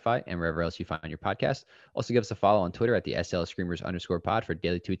 iTunes, Spotify, and wherever else you find your podcast. Also, give us a follow on Twitter at the SL Screamers_pod for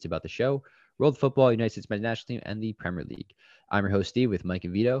daily tweets about the show, World Football, United States Men's National Team, and the Premier League. I'm your host, Steve, with Mike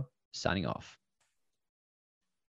and Vito, signing off.